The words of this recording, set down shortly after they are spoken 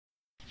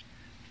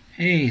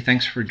Hey,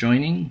 thanks for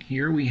joining.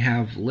 Here we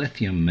have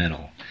lithium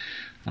metal.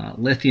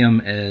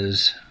 Lithium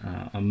is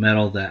a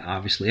metal that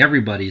obviously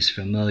everybody's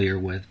familiar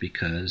with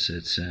because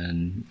it's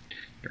in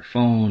your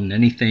phone.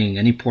 Anything,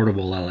 any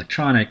portable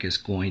electronic is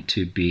going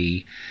to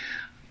be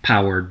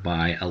powered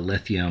by a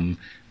lithium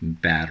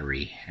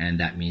battery, and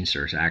that means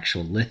there's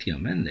actual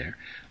lithium in there.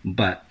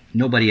 But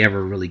nobody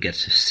ever really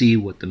gets to see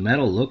what the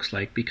metal looks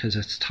like because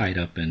it's tied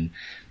up in,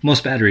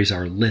 most batteries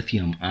are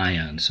lithium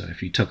ion. So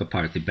if you took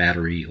apart the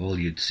battery, all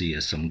you'd see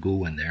is some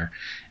goo in there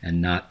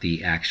and not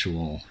the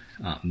actual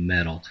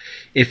metal.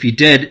 If you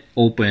did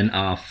open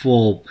a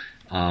full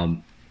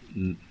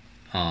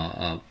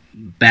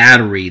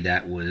battery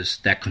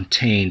that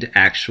contained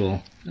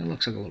actual, it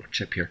looks like a little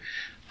chip here,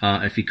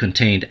 if you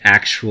contained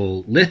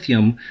actual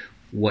lithium,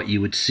 what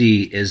you would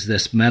see is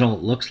this metal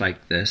looks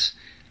like this.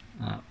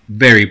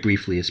 Very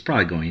briefly, it's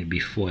probably going to be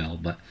foil,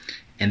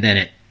 and then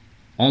it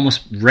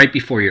almost right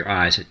before your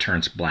eyes, it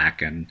turns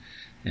black and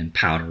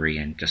powdery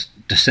and just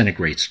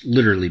disintegrates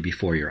literally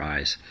before your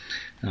eyes.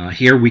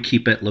 Here we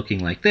keep it looking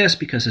like this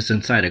because it's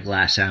inside a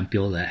glass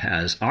ampule that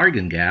has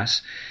argon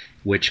gas,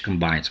 which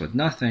combines with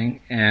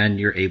nothing, and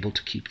you're able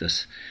to keep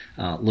this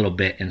little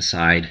bit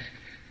inside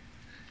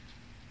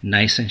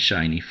nice and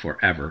shiny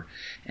forever.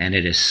 And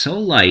it is so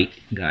light,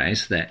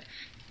 guys, that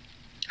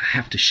I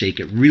have to shake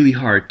it really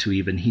hard to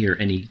even hear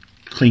any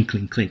clink,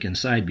 clink, clink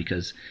inside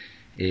because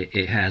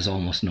it has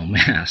almost no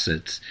mass.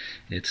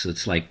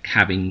 It's like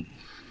having,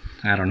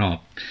 I don't know,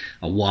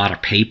 a wad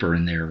of paper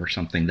in there or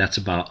something. That's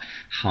about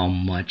how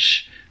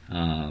much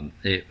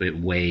it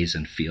weighs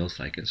and feels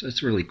like.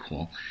 It's really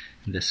cool.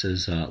 This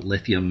is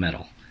lithium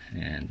metal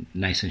and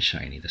nice and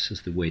shiny. This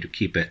is the way to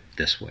keep it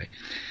this way.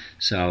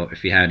 So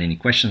if you had any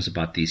questions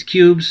about these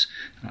cubes,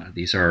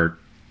 these are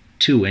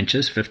 2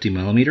 inches, 50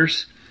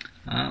 millimeters.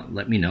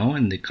 Let me know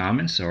in the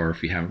comments, or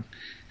if you have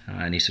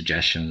any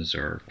suggestions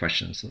or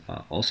questions,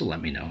 also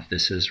let me know.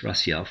 This is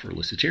Raciel for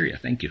Luciteria.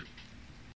 Thank you.